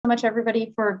much,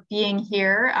 everybody, for being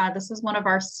here. This is one of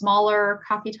our smaller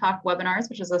Coffee Talk webinars,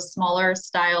 which is a smaller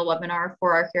style webinar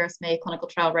for our Cure SMA Clinical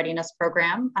Trial Readiness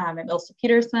Program. I'm Ilse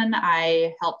Peterson.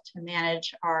 I help to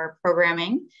manage our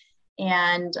programming,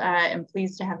 and I'm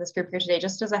pleased to have this group here today.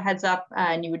 Just as a heads up,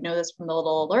 and you would know this from the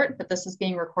little alert, but this is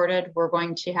being recorded. We're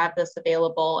going to have this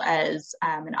available as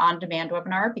an on-demand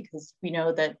webinar because we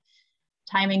know that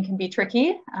timing can be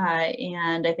tricky,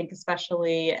 and I think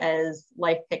especially as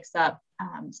life picks up,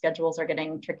 schedules are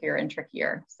getting trickier and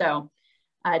trickier. So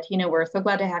Tina, we're so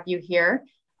glad to have you here.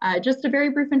 Just a very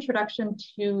brief introduction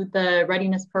to the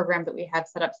readiness program that we have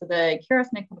set up. So the Cure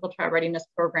SMA Clinical Trial Readiness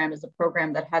Program is a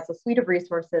program that has a suite of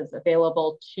resources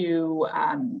available to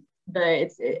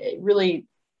it's really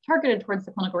targeted towards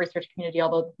the clinical research community,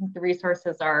 although the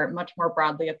resources are much more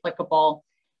broadly applicable.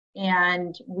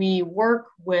 And we work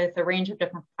with a range of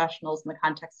different professionals in the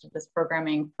context of this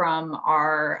programming, from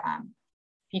our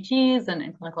PTs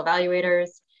and clinical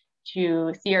evaluators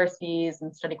to CRCs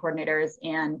and study coordinators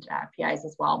and PIs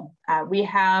as well. We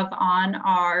have on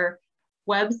our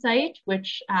website,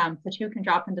 which Patu can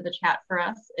drop into the chat for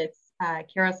us, it's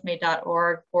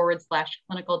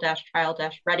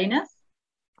curesma.org/clinical-trial-readiness.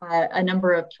 A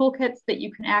number of toolkits that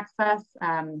you can access,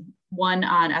 one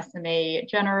on SMA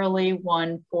generally,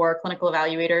 one for clinical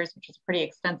evaluators, which is pretty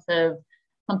extensive,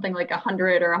 something like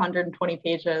 100 or 120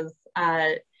 pages,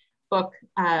 book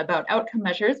about outcome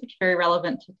measures, which is very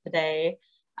relevant to today.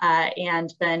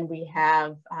 And then we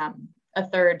have a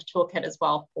third toolkit as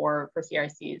well for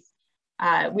CRCs.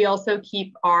 We also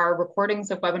keep our recordings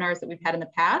of webinars that we've had in the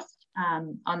past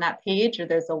on that page, or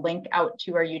there's a link out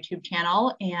to our YouTube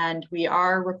channel, and we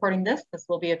are recording this. This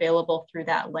will be available through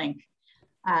that link.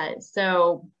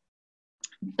 So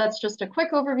that's just a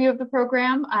quick overview of the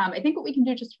program. I think what we can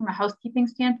do just from a housekeeping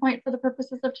standpoint for the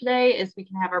purposes of today is we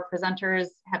can have our presenters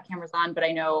have cameras on, but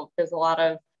I know there's a lot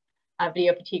of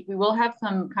video fatigue. We will have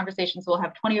some conversations. We'll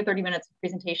have 20 or 30 minutes of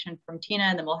presentation from Tina,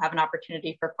 and then we'll have an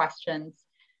opportunity for questions.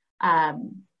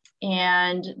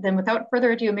 And then without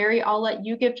further ado, Mary, I'll let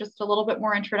you give just a little bit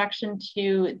more introduction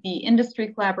to the industry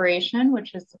collaboration,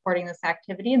 which is supporting this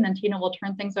activity. And then Tina will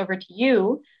turn things over to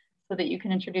you so that you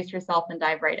can introduce yourself and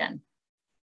dive right in.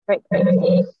 Great.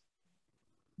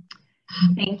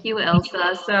 Thank you, Ilse.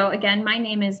 So again, my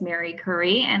name is Mary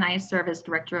Curry, and I serve as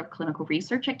Director of Clinical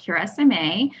Research at Cure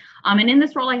SMA. And in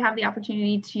this role, I have the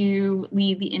opportunity to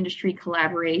lead the industry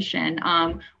collaboration,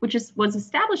 which was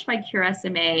established by Cure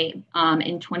SMA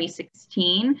in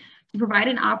 2016 to provide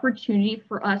an opportunity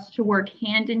for us to work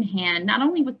hand in hand, not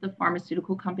only with the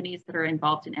pharmaceutical companies that are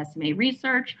involved in SMA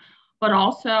research, but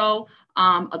also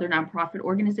other nonprofit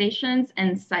organizations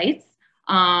and sites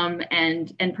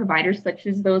and providers such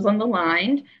as those on the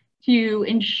line to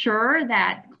ensure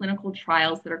that clinical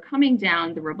trials that are coming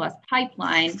down the robust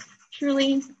pipeline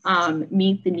truly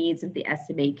meet the needs of the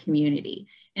SMA community.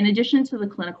 In addition to the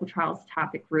clinical trials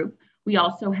topic group, we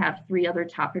also have 3 other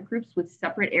topic groups with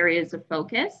separate areas of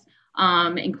focus,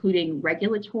 including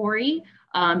regulatory,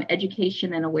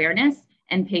 education and awareness,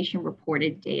 and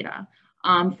patient-reported data.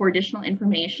 For additional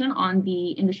information on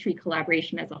the industry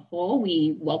collaboration as a whole,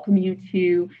 we welcome you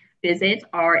to visit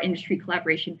our industry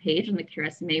collaboration page on the Cure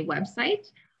SMA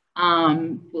website.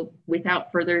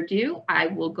 Without further ado, I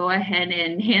will go ahead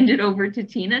and hand it over to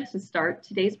Tina to start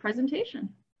today's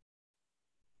presentation.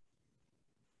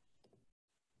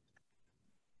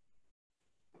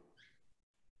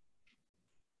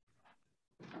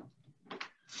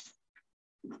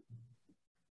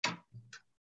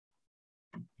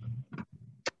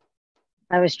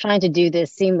 I was trying to do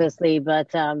this seamlessly,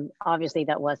 but obviously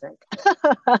that wasn't.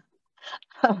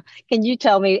 Can you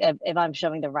tell me if I'm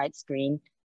showing the right screen?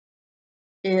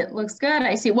 It looks good.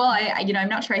 I see. Well, I'm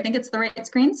not sure. I think it's the right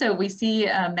screen. So we see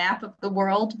a map of the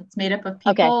world that's made up of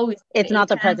people. Okay. It's not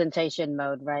the presentation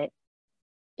mode, right?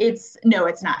 No,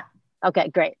 it's not. Okay,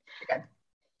 great. Good.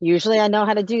 Usually I know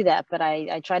how to do that, but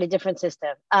I tried a different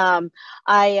system. I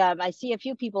see a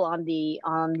few people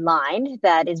online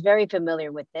that is very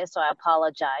familiar with this, so I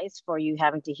apologize for you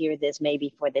having to hear this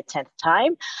maybe for the 10th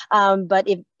time. But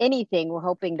if anything, we're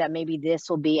hoping that maybe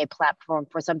this will be a platform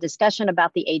for some discussion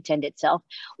about the ATEND itself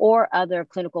or other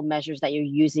clinical measures that you're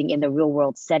using in the real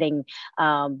world setting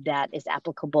that is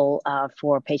applicable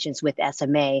for patients with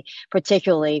SMA,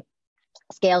 particularly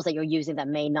scales that you're using that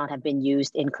may not have been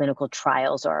used in clinical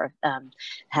trials or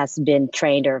has been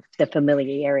trained, or the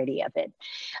familiarity of it.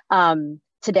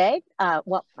 Today,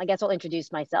 well, I guess I'll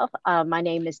introduce myself. My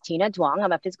name is Tina Duong.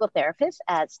 I'm a physical therapist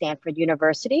at Stanford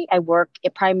University. I work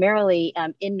primarily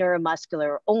in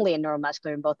neuromuscular, only in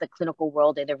neuromuscular, in both the clinical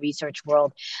world and the research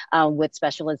world, with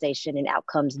specialization in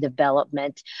outcomes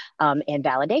development and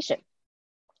validation.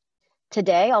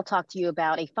 Today, I'll talk to you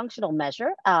about a functional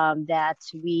measure that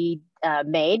we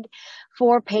made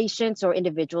for patients or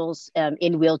individuals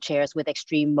in wheelchairs with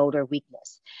extreme motor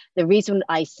weakness. The reason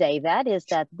I say that is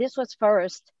that this was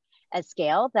first a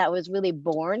scale that was really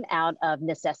born out of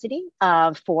necessity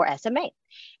for SMA.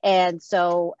 And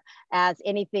so as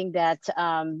anything that,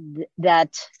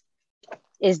 that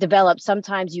is developed,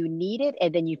 sometimes you need it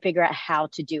and then you figure out how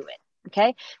to do it,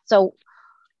 okay? So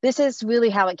this is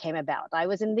really how it came about. I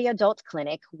was in the adult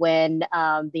clinic when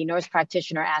the nurse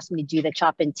practitioner asked me to do the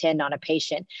chop and tend on a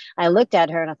patient. I looked at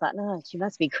her and I thought, no, she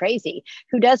must be crazy.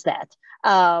 Who does that?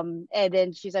 And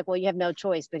then she's like, well, you have no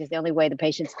choice because the only way the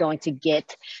patient's going to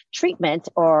get treatment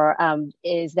or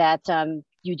is that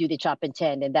you do the chop and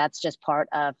tend, and that's just part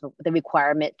of the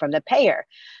requirement from the payer.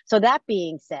 So that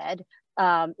being said,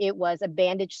 it was a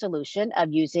bandage solution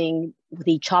of using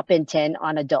the chop and tend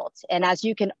on adults. And as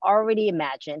you can already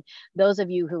imagine, those of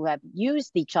you who have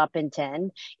used the chop and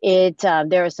tend,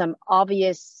 there are some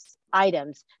obvious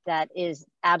items that is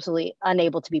absolutely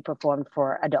unable to be performed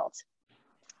for adults.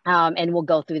 And we'll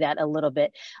go through that a little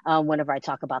bit whenever I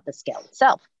talk about the scale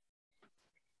itself.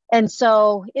 And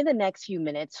so in the next few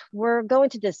minutes, we're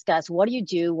going to discuss what do you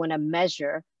do when a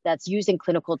measure that's used in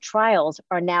clinical trials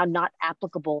are now not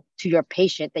applicable to your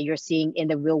patient that you're seeing in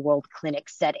the real world clinic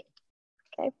setting,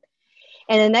 okay?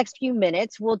 And in the next few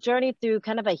minutes, we'll journey through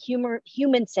kind of a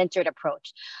human-centered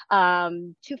approach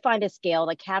to find a scale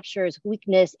that captures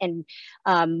weakness and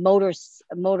motor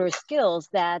skills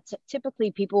that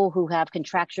typically people who have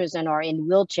contractures and are in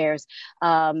wheelchairs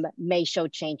may show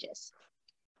changes.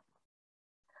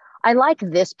 I like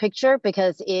this picture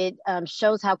because it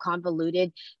shows how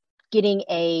convoluted getting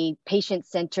a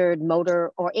patient-centered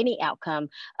motor or any outcome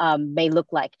may look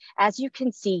like. As you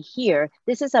can see here,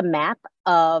 this is a map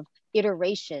of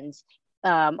iterations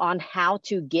on how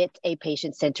to get a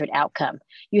patient-centered outcome.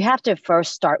 You have to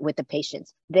first start with the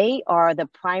patients. They are the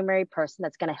primary person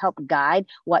that's going to help guide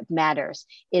what matters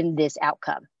in this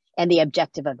outcome and the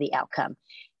objective of the outcome.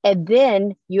 And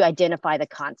then you identify the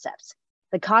concepts.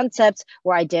 The concepts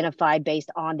were identified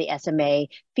based on the SMA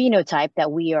phenotype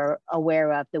that we are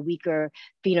aware of, the weaker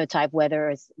phenotype,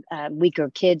 whether it's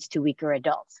weaker kids to weaker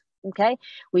adults, okay?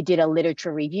 We did a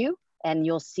literature review, and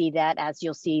you'll see that as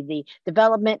you'll see the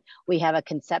development. We have a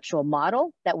conceptual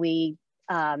model that we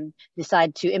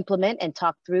decide to implement and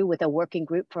talk through with a working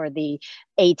group for the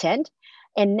ATEND.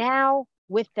 And now,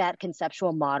 with that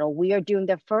conceptual model, we are doing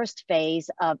the first phase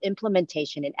of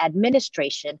implementation and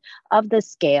administration of the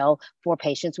scale for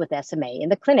patients with SMA in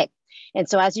the clinic. And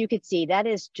so as you can see, that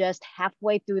is just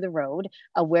halfway through the road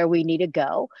of where we need to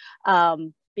go.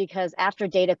 Because after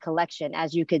data collection,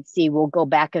 as you could see, we'll go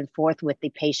back and forth with the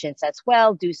patients as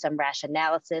well, do some rash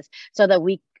analysis so that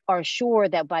we are sure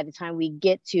that by the time we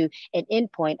get to an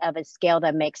endpoint of a scale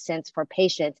that makes sense for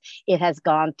patients, it has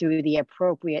gone through the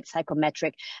appropriate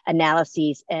psychometric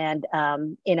analyses and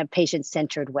in a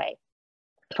patient-centered way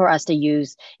for us to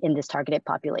use in this targeted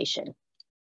population.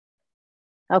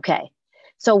 Okay,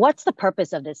 so what's the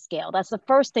purpose of this scale? That's the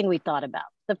first thing we thought about.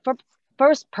 The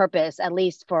first purpose, at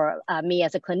least for me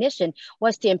as a clinician,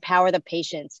 was to empower the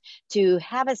patients to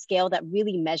have a scale that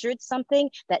really measured something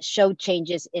that showed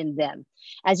changes in them.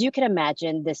 As you can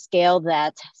imagine, the scales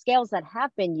that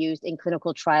have been used in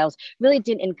clinical trials really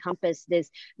didn't encompass this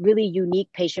really unique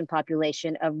patient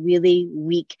population of really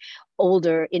weak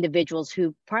older individuals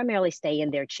who primarily stay in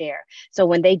their chair. So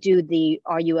when they do the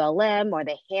RULM or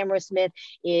the Hammersmith,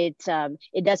 it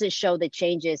doesn't show the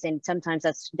changes, and sometimes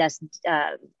that's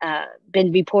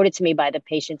been reported to me by the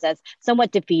patients as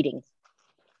somewhat defeating.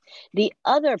 The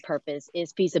other purpose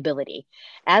is feasibility.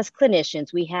 As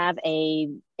clinicians, we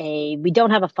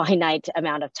don't have a finite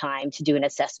amount of time to do an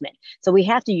assessment. So we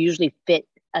have to usually fit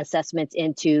assessments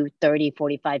into 30,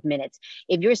 45 minutes.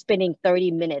 If you're spending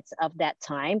 30 minutes of that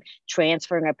time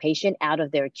transferring a patient out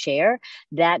of their chair,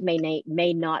 that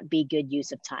may not be good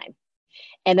use of time.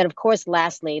 And then, of course,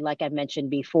 lastly, like I mentioned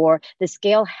before, the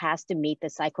scale has to meet the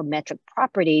psychometric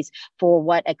properties for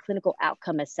what a clinical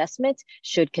outcome assessment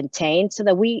should contain, so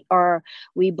that we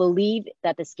believe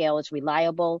that the scale is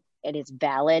reliable, it is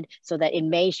valid, so that it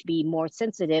may be more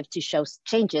sensitive to show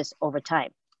changes over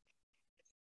time.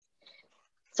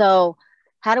 So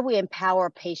how do we empower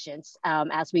patients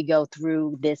as we go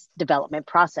through this development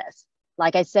process?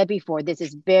 Like I said before, this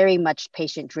is very much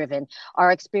patient-driven.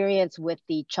 Our experience with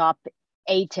the CHOP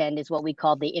ATEND is what we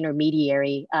call the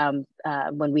intermediary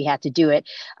when we had to do it,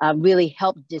 really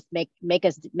helped just make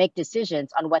us make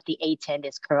decisions on what the ATEND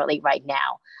is currently right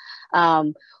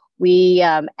now. We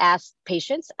asked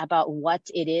patients about what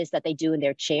it is that they do in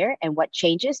their chair and what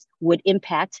changes would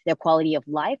impact their quality of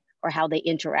life or how they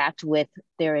interact with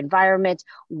their environment,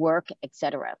 work,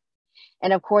 etc.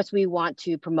 And of course, we want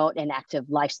to promote an active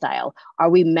lifestyle. Are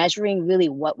we measuring really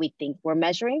what we think we're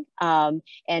measuring?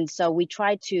 And so we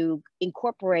try to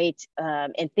incorporate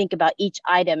and think about each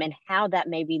item and how that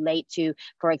may relate to,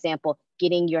 for example,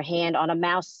 getting your hand on a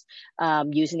mouse,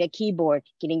 using a keyboard,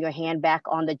 getting your hand back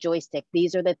on the joystick.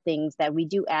 These are the things that we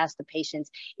do ask the patients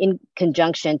in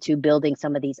conjunction to building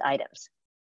some of these items.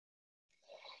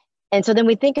 And so then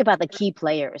we think about the key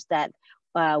players that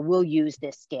will use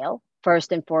this scale.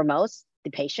 First and foremost, the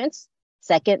patients.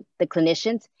 Second, the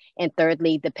clinicians. And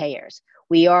thirdly, the payers.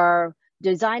 We are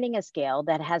designing a scale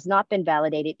that has not been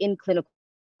validated in clinical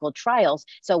trials.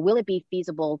 So will it be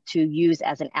feasible to use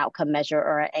as an outcome measure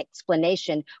or an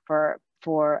explanation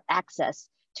for access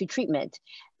to treatment?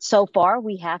 So far,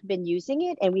 we have been using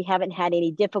it and we haven't had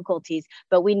any difficulties,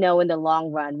 but we know in the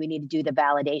long run, we need to do the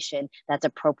validation that's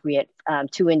appropriate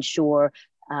to ensure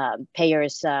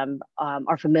payers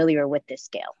are familiar with this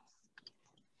scale.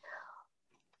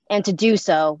 And to do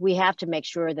so, we have to make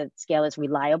sure that the scale is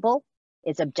reliable,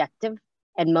 it's objective,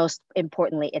 and most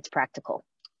importantly, it's practical.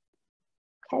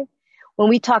 Okay. When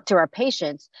we talk to our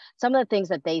patients, some of the things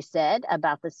that they said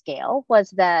about the scale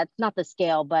was that, not the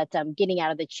scale, but getting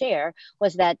out of the chair,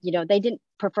 was that, you know, they didn't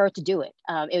prefer to do it.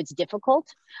 It was difficult.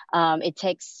 It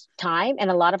takes time. And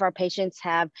a lot of our patients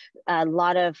have a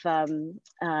lot of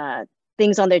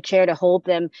things on their chair to hold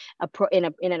them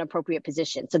in an appropriate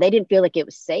position. So they didn't feel like it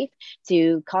was safe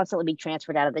to constantly be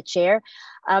transferred out of the chair.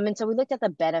 And so we looked at the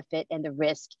benefit and the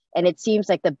risk, and it seems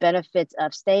like the benefits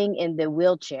of staying in the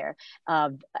wheelchair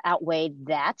outweighed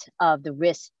that of the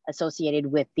risk associated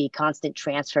with the constant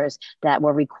transfers that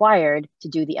were required to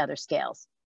do the other scales.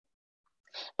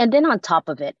 And then on top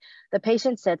of it, the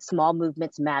patient said small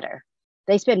movements matter.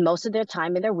 They spend most of their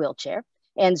time in their wheelchair.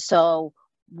 And so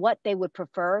what they would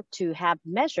prefer to have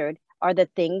measured are the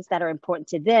things that are important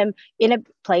to them in a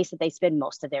place that they spend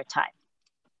most of their time.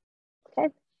 Okay.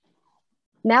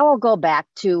 Now I'll go back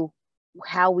to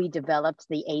how we developed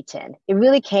the ATEND. It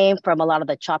really came from a lot of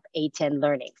the CHOP ATEND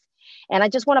learnings. And I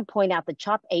just want to point out the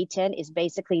CHOP ATEND is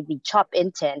basically the CHOP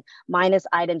INTEND minus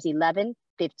items 11,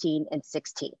 15, and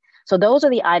 16. So those are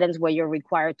the items where you're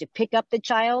required to pick up the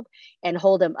child and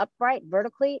hold them upright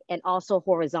vertically and also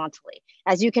horizontally.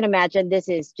 As you can imagine, this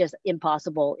is just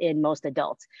impossible in most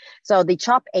adults. So the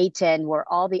CHOP ATEND were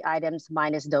all the items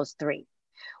minus those three.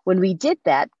 When we did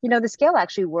that, you know, the scale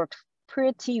actually worked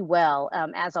pretty well,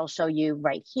 as I'll show you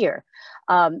right here.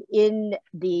 In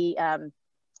the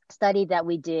study that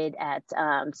we did at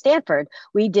Stanford,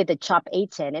 we did the CHOP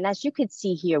ATEND. And as you can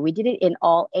see here, we did it in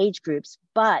all age groups,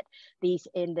 but these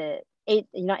in the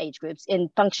in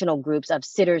functional groups of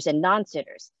sitters and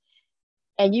non-sitters.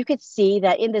 And you could see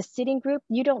that in the sitting group,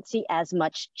 you don't see as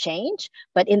much change,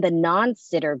 but in the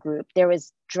non-sitter group, there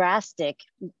was drastic,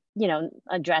 you know,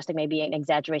 a drastic may be an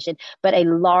exaggeration, but a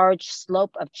large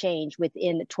slope of change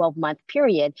within the 12-month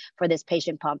period for this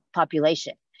patient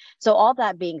population. So all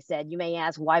that being said, you may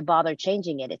ask, why bother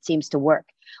changing it? It seems to work.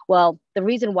 Well, the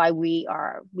reason why we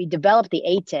developed the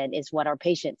ATEND is what our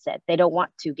patients said. They don't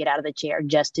want to get out of the chair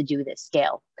just to do this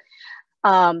scale.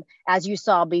 As you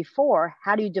saw before,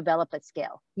 how do you develop a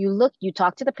scale? You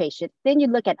talk to the patient, then you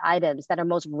look at items that are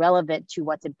most relevant to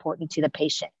what's important to the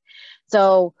patient.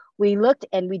 So we looked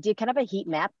and we did kind of a heat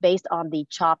map based on the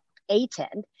CHOP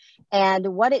ATEND.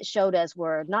 And what it showed us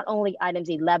were not only items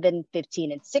 11,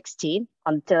 15, and 16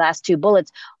 on the last two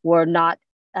bullets were not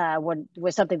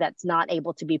were something that's not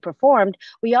able to be performed.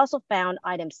 We also found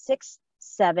items 6,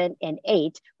 7, and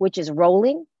 8, which is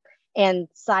rolling and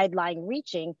sideline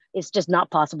reaching is just not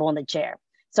possible in the chair.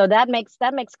 So that makes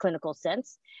clinical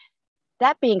sense.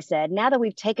 That being said, now that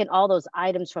we've taken all those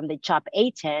items from the CHOP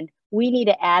ATEND, we need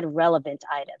to add relevant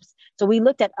items. So we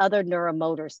looked at other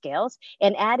neuromotor scales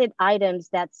and added items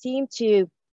that seem to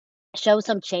show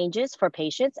some changes for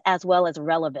patients as well as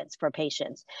relevance for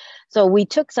patients. So we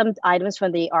took some items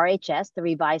from the RHS, the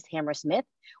revised Hammersmith,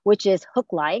 which is hook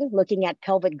lying, looking at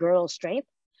pelvic girdle strength.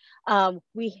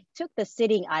 We took the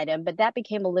sitting item, but that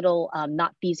became a little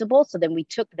not feasible. So then we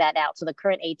took that out. So the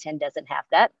current ATEND doesn't have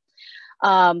that.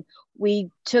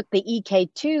 We took the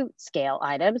EK2 scale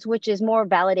items, which is more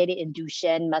validated in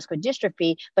Duchenne muscular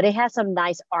dystrophy, but it has some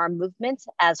nice arm movements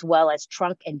as well as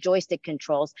trunk and joystick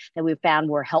controls that we found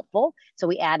were helpful. So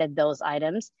we added those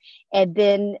items. And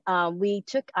then we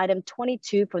took item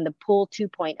 22 from the PUL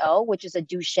 2.0, which is a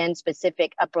Duchenne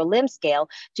specific upper limb scale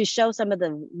to show some of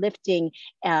the lifting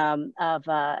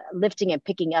lifting and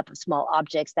picking up of small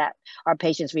objects that our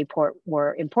patients report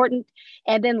were important.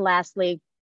 And then lastly,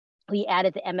 we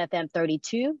added the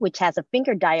MFM32, which has a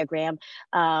finger diagram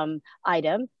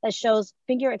item that shows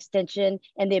finger extension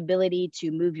and the ability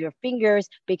to move your fingers,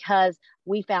 because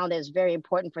we found it's very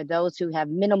important for those who have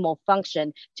minimal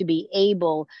function to be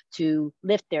able to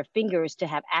lift their fingers to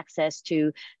have access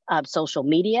to social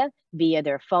media via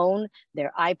their phone,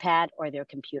 their iPad, or their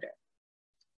computer.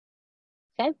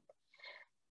 Okay.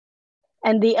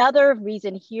 And the other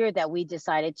reason here that we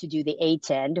decided to do the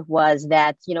ATEND was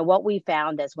that, you know, what we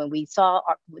found is when we saw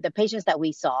the patients that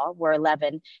we saw were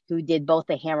 11 who did both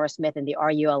the Hammersmith and the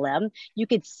RULM, you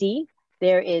could see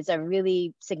there is a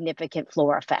really significant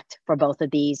floor effect for both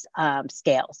of these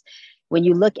scales. When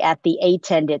you look at the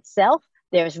ATEND itself,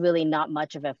 there's really not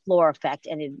much of a floor effect,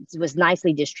 and it was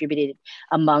nicely distributed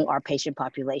among our patient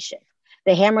population.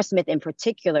 The Hammersmith in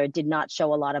particular did not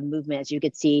show a lot of movement. As you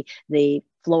could see, the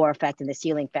floor effect and the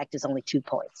ceiling effect is only 2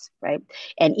 points, right?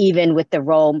 And even with the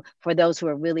ROM, for those who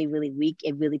are really, really weak,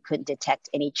 it really couldn't detect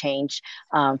any change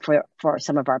for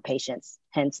some of our patients,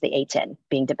 hence the ATEND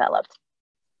being developed.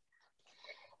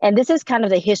 And this is kind of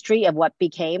the history of what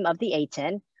became of the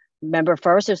ATEND. Remember,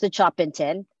 first there's the CHOP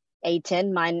INTEND,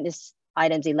 ATEND minus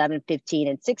items 11, 15,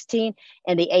 and 16.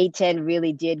 And the ATEND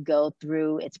really did go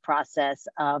through its process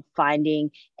of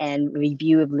finding and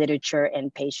review of literature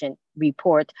and patient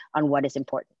report on what is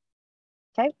important,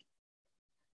 okay?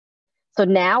 So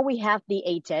now we have the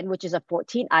ATEND, which is a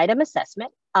 14-item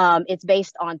assessment. It's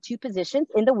based on 2 positions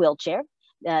in the wheelchair,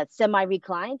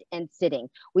 semi-reclined and sitting.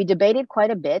 We debated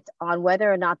quite a bit on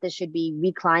whether or not this should be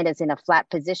reclined as in a flat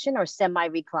position or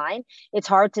semi-reclined. It's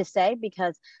hard to say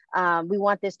because we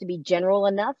want this to be general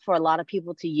enough for a lot of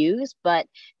people to use, but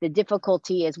the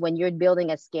difficulty is when you're building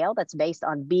a scale that's based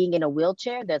on being in a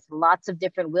wheelchair, there's lots of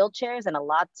different wheelchairs and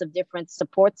lots of different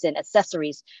supports and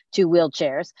accessories to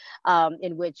wheelchairs,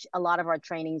 in which a lot of our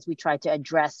trainings we try to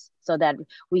address so that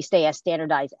we stay as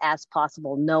standardized as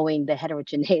possible, knowing the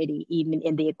heterogeneity even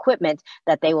in the equipment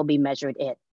that they will be measured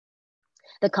in.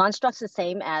 The construct's the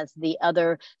same as the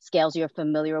other scales you're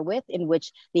familiar with, in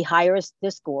which the higher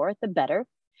the score, the better.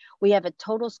 We have a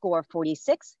total score of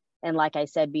 46. And like I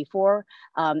said before,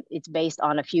 it's based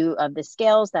on a few of the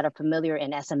scales that are familiar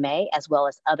in SMA, as well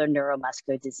as other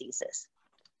neuromuscular diseases.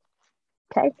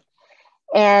 Okay.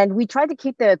 And we tried to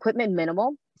keep the equipment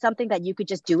minimal, something that you could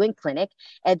just do in clinic.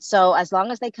 And so as long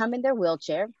as they come in their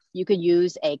wheelchair, you could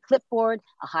use a clipboard,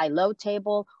 a high-low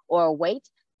table, or a weight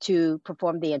to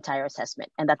perform the entire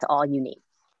assessment. And that's all you need.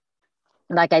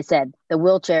 Like I said, the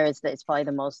wheelchair is probably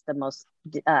the most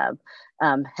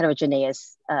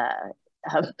heterogeneous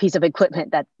piece of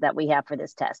equipment that we have for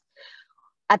this test.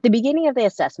 At the beginning of the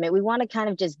assessment, we want to kind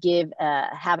of just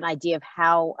have an idea of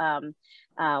how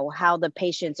the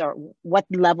patients are, what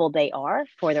level they are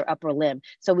for their upper limb.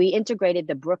 So we integrated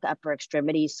the Brook upper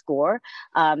extremity score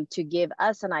to give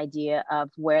us an idea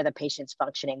of where the patient's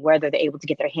functioning, whether they're able to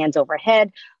get their hands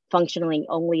overhead, functionally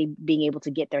only being able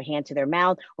to get their hand to their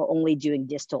mouth, or only doing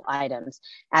distal items.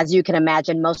 As you can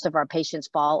imagine, most of our patients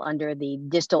fall under the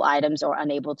distal items or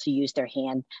unable to use their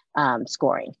hand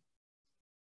scoring.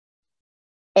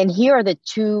 And here are the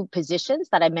 2 positions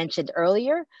that I mentioned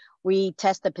earlier. We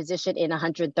test the position in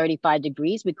 135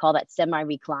 degrees. We call that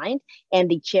semi-reclined, and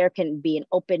the chair can be an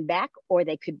open back or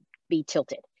they could be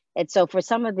tilted. And so for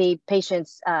some of the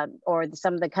patients or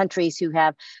some of the countries who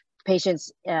have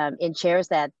patients in chairs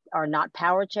that are not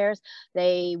power chairs,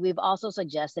 we've also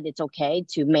suggested it's okay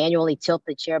to manually tilt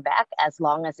the chair back as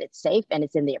long as it's safe and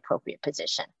it's in the appropriate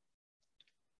position.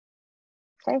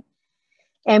 Okay.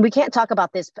 And we can't talk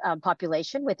about this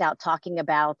population without talking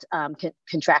about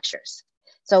contractures.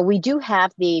 So we do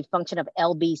have the function of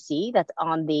LBC that's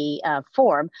on the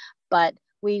form, but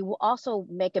we will also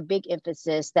make a big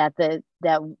emphasis that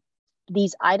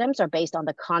these items are based on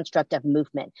the construct of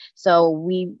movement. So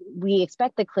we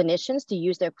expect the clinicians to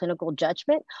use their clinical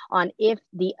judgment on if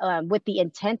with the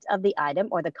intent of the item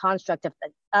or the construct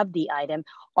of the item,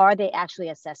 are they actually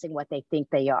assessing what they think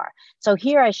they are? So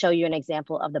here I show you an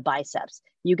example of the biceps.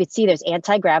 You could see there's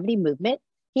anti-gravity movement.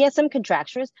 He has some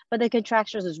contractures, but the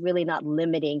contractures is really not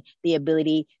limiting the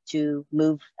ability to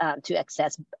move, to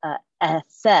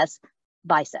assess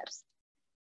biceps.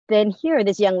 Then here,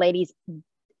 this young lady's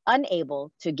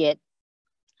unable to get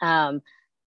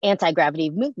anti-gravity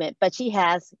movement, but she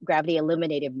has gravity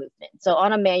eliminated movement. So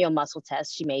on a manual muscle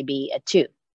test, she may be a 2,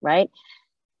 right?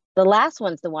 The last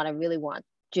one's the one I really want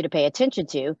you to pay attention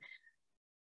to.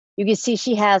 You can see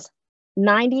she has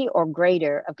 90 or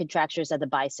greater of contractures of the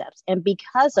biceps. And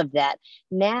because of that,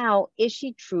 now, is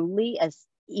she truly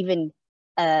even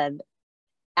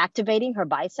activating her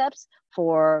biceps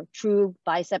for true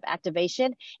bicep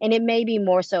activation. And it may be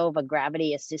more so of a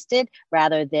gravity assisted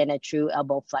rather than a true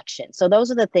elbow flexion. So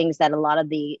those are the things that a lot of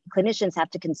the clinicians have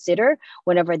to consider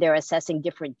whenever they're assessing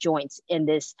different joints in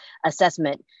this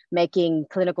assessment, making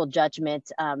clinical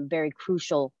judgment very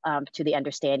crucial to the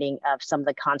understanding of some of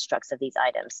the constructs of these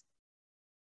items.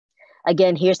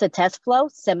 Again, here's the test flow,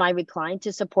 semi-reclined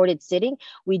to supported sitting.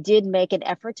 We did make an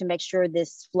effort to make sure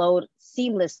this flowed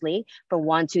seamlessly from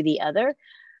one to the other.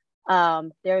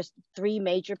 There's 3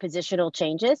 major positional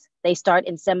changes. They start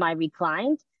in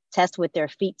semi-reclined, test with their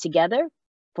feet together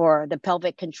for the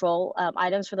pelvic control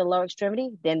items for the lower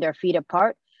extremity, then their feet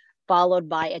apart, followed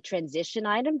by a transition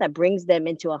item that brings them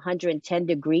into 110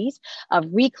 degrees of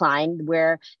recline,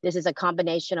 where this is a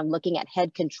combination of looking at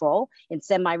head control in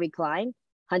semi-recline,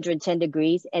 110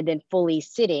 degrees, and then fully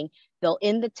sitting. They'll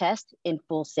end the test in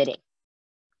full sitting.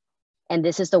 And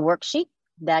this is the worksheet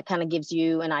that kind of gives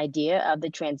you an idea of the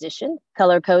transition,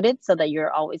 color-coded so that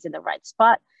you're always in the right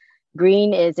spot.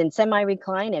 Green is in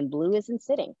semi-recline and blue is in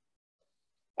sitting.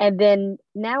 And then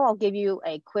now I'll give you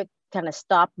a quick kind of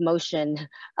stop motion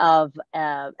of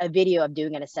a video of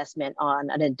doing an assessment on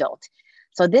an adult.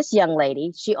 So this young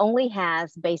lady, she only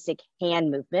has basic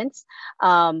hand movements.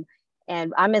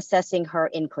 And I'm assessing her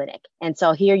in clinic. And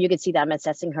so here you can see that I'm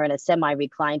assessing her in a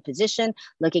semi-reclined position,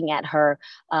 looking at her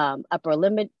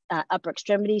upper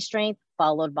extremity strength,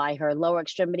 followed by her lower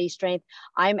extremity strength.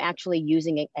 I'm actually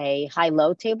using a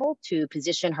high-low table to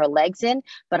position her legs in,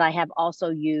 but I have also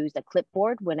used a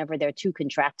clipboard whenever they're too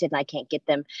contracted and I can't get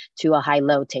them to a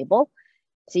high-low table.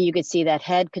 So you can see that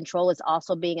head control is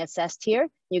also being assessed here.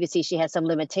 You can see she has some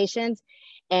limitations,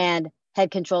 and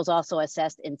head control is also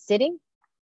assessed in sitting.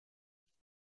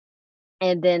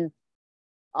 And then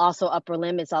also upper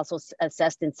limb is also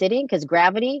assessed in sitting, because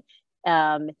gravity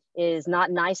is not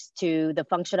nice to the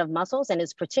function of muscles, and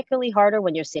is particularly harder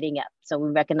when you're sitting up. So we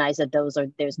recognize that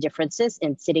there's differences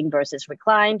in sitting versus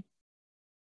reclined.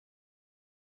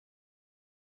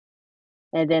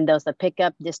 And then those the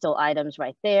pickup distal items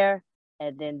right there.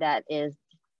 And then that is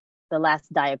the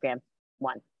last diagram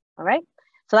one, all right?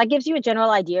 So that gives you a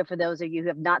general idea for those of you who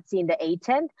have not seen the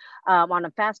ATEND on a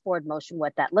fast forward motion,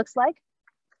 what that looks like.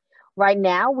 Right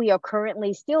now, we are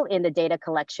currently still in the data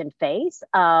collection phase,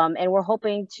 and we're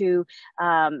hoping to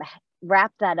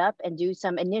wrap that up and do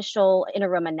some initial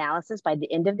interim analysis by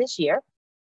the end of this year.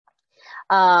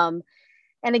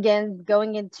 And again,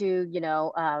 going into,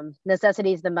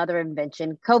 necessity is the mother of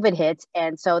invention, COVID hit.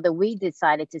 And so we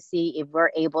decided to see if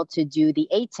we're able to do the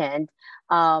ATEND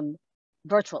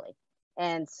virtually.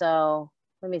 And so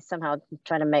let me somehow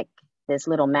try to make this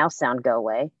little mouse sound go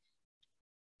away.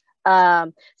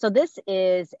 So this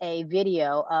is a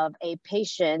video of a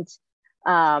patient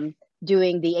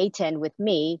doing the ATEND with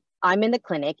me. I'm in the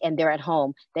clinic and they're at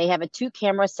home. They have a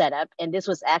 2-camera setup, and this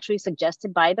was actually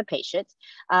suggested by the patient.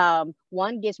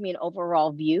 One gives me an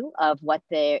overall view of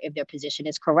if their position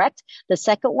is correct. The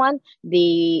second one,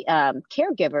 the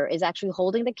caregiver is actually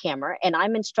holding the camera, and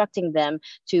I'm instructing them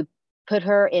to put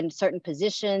her in certain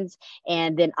positions,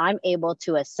 and then I'm able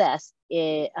to assess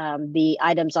the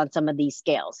items on some of these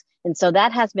scales. And so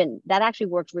that actually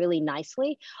worked really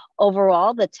nicely.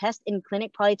 Overall, the test in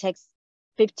clinic probably takes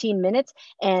 15 minutes,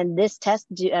 and this test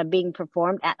being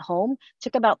performed at home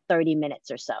took about 30 minutes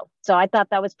or so. So I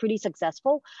thought that was pretty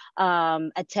successful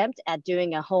attempt at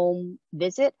doing a home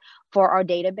visit for our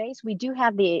database. We do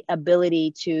have the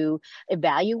ability to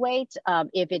evaluate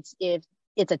if it's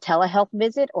a telehealth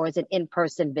visit or it's an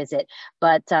in-person visit,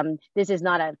 but this is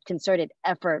not a concerted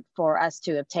effort for us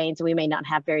to obtain, so we may not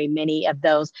have very many of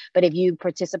those. But if you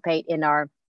participate in our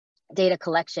data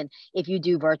collection, if you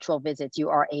do virtual visits, you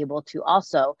are able to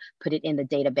also put it in the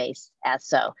database as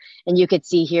so. And you could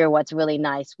see here what's really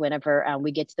nice whenever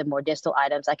we get to the more distal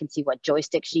items, I can see what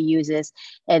joystick she uses.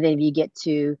 And then if you get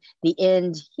to the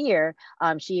end here,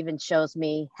 she even shows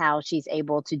me how she's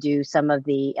able to do some of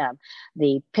the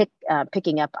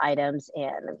picking up items.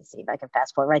 And let me see if I can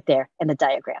fast forward right there in the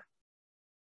diagram.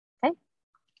 Okay.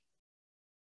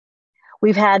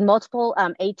 We've had multiple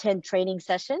ATEND training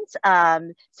sessions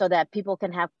so that people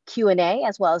can have Q&A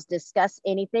as well as discuss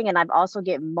anything. And I've also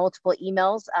get multiple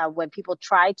emails when people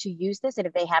try to use this and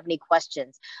if they have any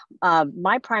questions.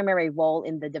 My primary role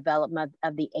in the development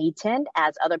of the ATEND,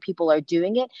 as other people are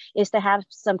doing it, is to have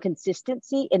some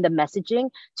consistency in the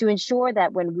messaging to ensure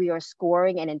that when we are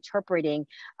scoring and interpreting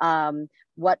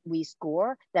what we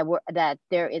score, that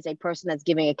there is a person that's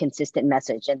giving a consistent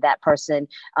message, and that person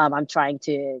I'm trying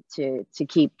to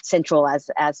keep central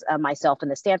as myself and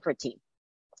the Stanford team.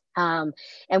 And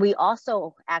we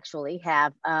also actually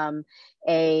have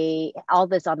all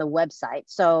this on the website.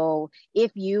 So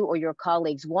if you or your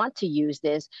colleagues want to use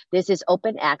this, this is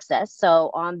open access.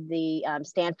 So on the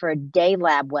Stanford Day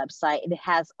Lab website, it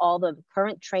has all the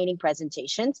current training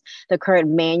presentations, the current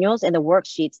manuals, and the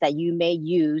worksheets that you may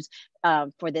use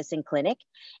for this in clinic.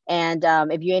 And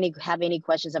if you have any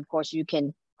questions, of course, you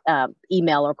can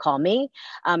email or call me.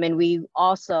 And we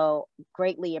also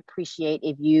greatly appreciate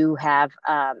if you have,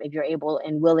 if you're able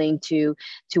and willing to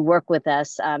work with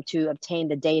us to obtain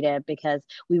the data, because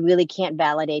we really can't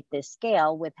validate this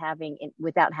scale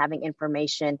without having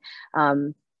information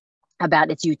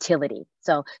about its utility.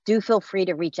 So do feel free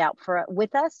to reach out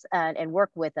with us and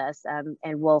work with us,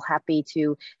 and we'll happy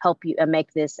to help you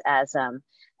make this as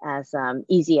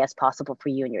easy as possible for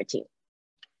you and your team.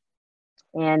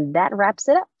 And that wraps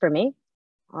it up for me.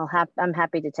 I'm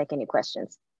happy to take any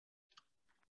questions.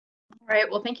 All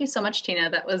right, well, thank you so much, Tina.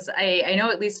 That was, I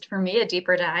know, at least for me, a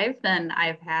deeper dive than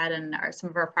I've had in some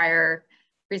of our prior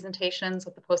presentations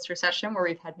with the poster session, where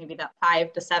we've had maybe that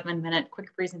 5 to 7 minute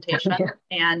quick presentation. Yeah.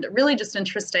 And really just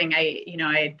interesting.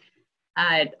 I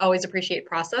always appreciate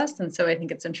process. And so I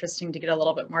think it's interesting to get a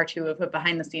little bit more of a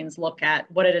behind the scenes look at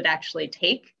what did it actually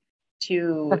take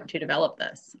to develop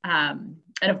this.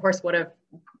 And of course, what have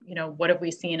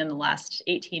we seen in the last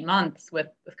 18 months with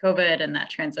COVID and that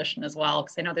transition as well?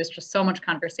 Because I know there's just so much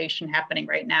conversation happening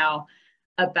right now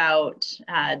about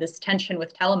this tension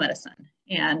with telemedicine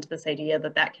and this idea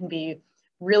that can be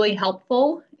really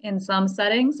helpful in some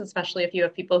settings, especially if you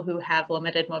have people who have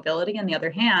limited mobility. On the other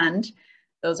hand,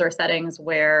 those are settings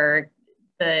where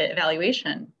the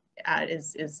evaluation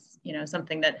is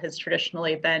something that has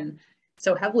traditionally been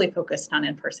so heavily focused on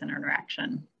in-person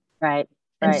interaction. Right.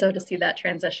 And so to see that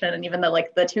transition, and even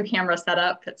the 2 camera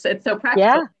setup, it's so practical.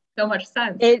 Yeah. So much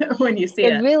sense when you see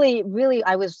it. Really,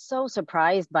 I was so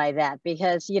surprised by that,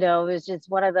 because, it was just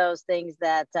one of those things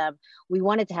that we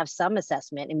wanted to have some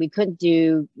assessment, and we couldn't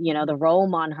do, the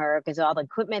roam on her because of all the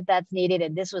equipment that's needed.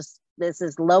 And this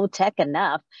is low tech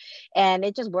enough. And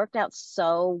it just worked out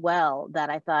so well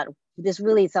that I thought this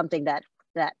really is something that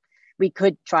we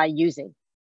could try using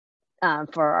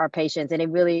for our patients. And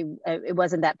it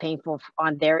wasn't that painful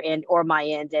on their end or my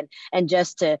end. And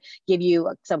just to give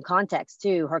you some context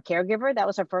too, her caregiver, that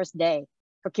was her first day.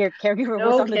 Her caregiver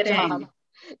was on the job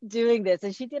doing this,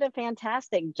 and she did a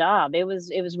fantastic job. It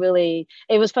was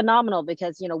phenomenal,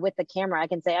 because, with the camera, I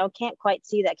can say, I can't quite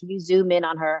see that. Can you zoom in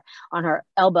on her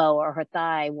elbow or her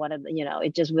thigh?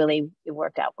 It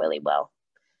worked out really well.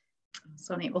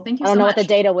 So neat. Well, thank you so much. I don't know what the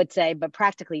data would say, but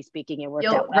practically speaking, it worked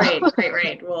out well.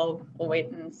 Right. We'll wait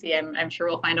and see. I'm sure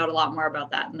we'll find out a lot more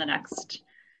about that in the next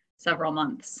several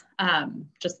months.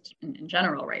 Just in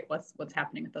general, right? What's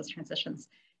happening with those transitions.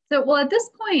 So, well, at this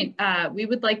point, we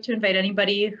would like to invite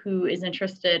anybody who is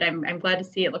interested. I'm glad to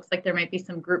see it looks like there might be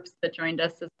some groups that joined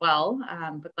us as well.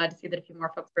 But glad to see that a few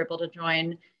more folks were able to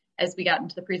join as we got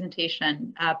into the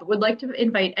presentation, but would like to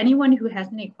invite anyone who has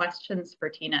any questions for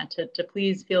Tina to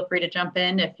please feel free to jump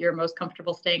in. If you're most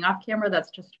comfortable staying off camera, that's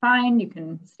just fine. You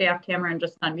can stay off camera and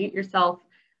just unmute yourself.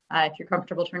 If you're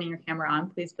comfortable turning your camera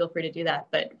on, please feel free to do that.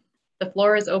 But the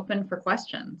floor is open for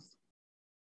questions.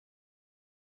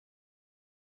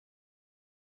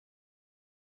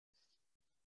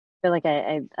 I feel like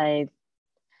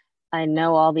I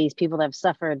know all these people that have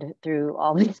suffered through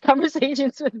all these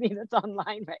conversations with me that's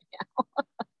online right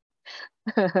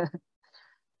now.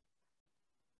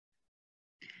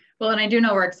 Well, and I do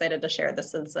know we're excited to share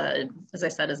this as I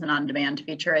said, as an on-demand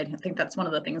feature. I think that's one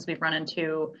of the things we've run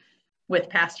into with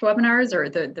past webinars, or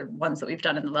the ones that we've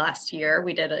done in the last year.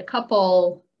 We did a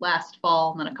couple last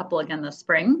fall and then a couple again this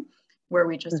spring, where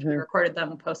we just we recorded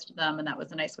them, posted them, and that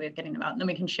was a nice way of getting them out. And then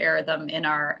we can share them in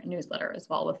our newsletter as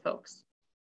well with folks.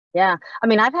 Yeah, I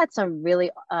mean, I've had some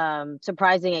really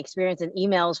surprising experience and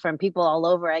emails from people all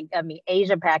over. I mean,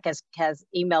 Asia Pac has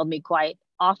emailed me quite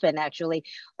often, actually,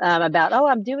 about, oh,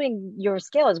 I'm doing your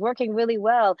scale, is working really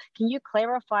well. Can you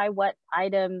clarify what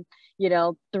item,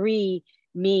 3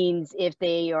 means if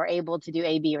they are able to do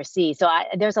A, B, or C? So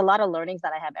there's a lot of learnings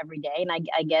that I have every day, and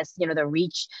I guess the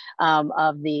reach of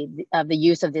the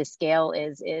use of this scale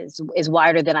is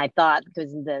wider than I thought,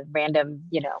 because of the random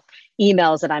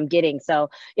emails that I'm getting. So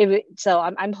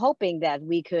I'm hoping that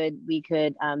we could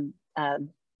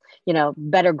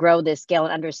better grow this scale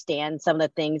and understand some of the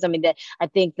things. I mean, I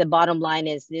think the bottom line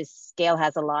is this scale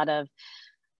has a lot of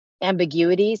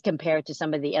ambiguities compared to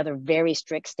some of the other very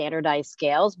strict standardized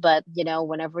scales. But,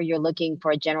 whenever you're looking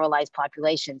for a generalized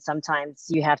population, sometimes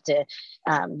you have to,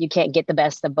 you can't get the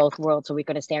best of both worlds. So we're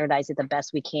going to standardize it the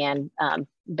best we can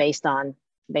based on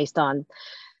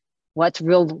what's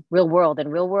real world,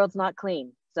 and real world's not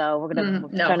clean. So we're No.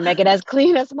 trying to make it as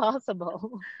clean as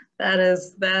possible. That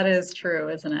is true,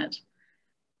 isn't it?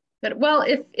 But well,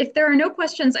 if there are no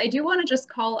questions, I do want to just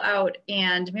call out,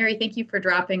 and Mary, thank you for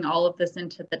dropping all of this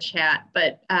into the chat.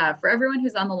 But for everyone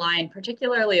who's on the line,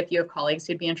 particularly if you have colleagues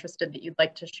who'd be interested that you'd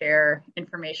like to share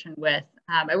information with,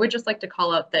 I would just like to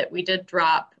call out that we did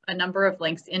drop a number of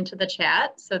links into the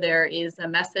chat. So there is a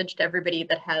message to everybody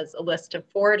that has a list of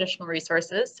 4 additional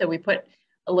resources. So we put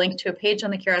a link to a page on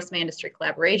the Cure SMA industry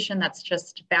collaboration. That's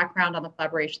just background on the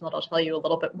collaboration that'll tell you a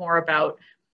little bit more about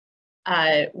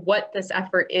what this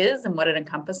effort is and what it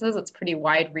encompasses. It's pretty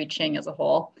wide-reaching as a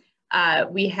whole.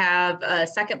 We have a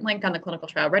second link on the clinical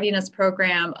trial readiness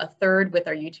program, a third with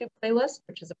our YouTube playlist,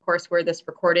 which is of course where this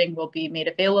recording will be made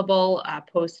available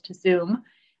post Zoom.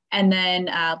 And then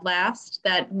last,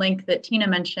 that link that Tina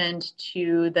mentioned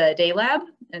to the Day Lab.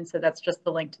 And so that's just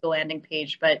the link to the landing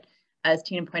page. But as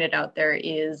Tina pointed out, there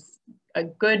is a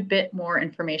good bit more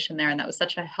information there. And that was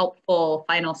such a helpful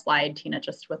final slide, Tina,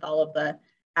 just with all of the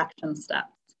action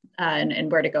steps and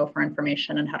where to go for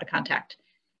information and how to contact.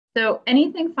 So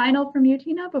anything final from you,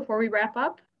 Tina, before we wrap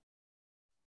up?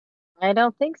 I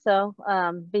don't think so.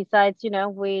 Besides,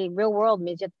 real world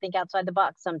means you have to think outside the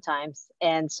box sometimes.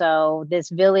 And so this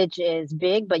village is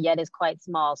big, but yet is quite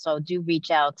small. So do reach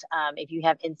out if you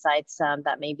have insights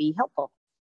that may be helpful.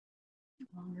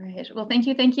 All right. Well, thank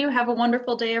you. Thank you. Have a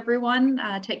wonderful day, everyone.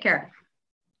 Take care.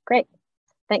 Great.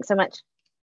 Thanks so much.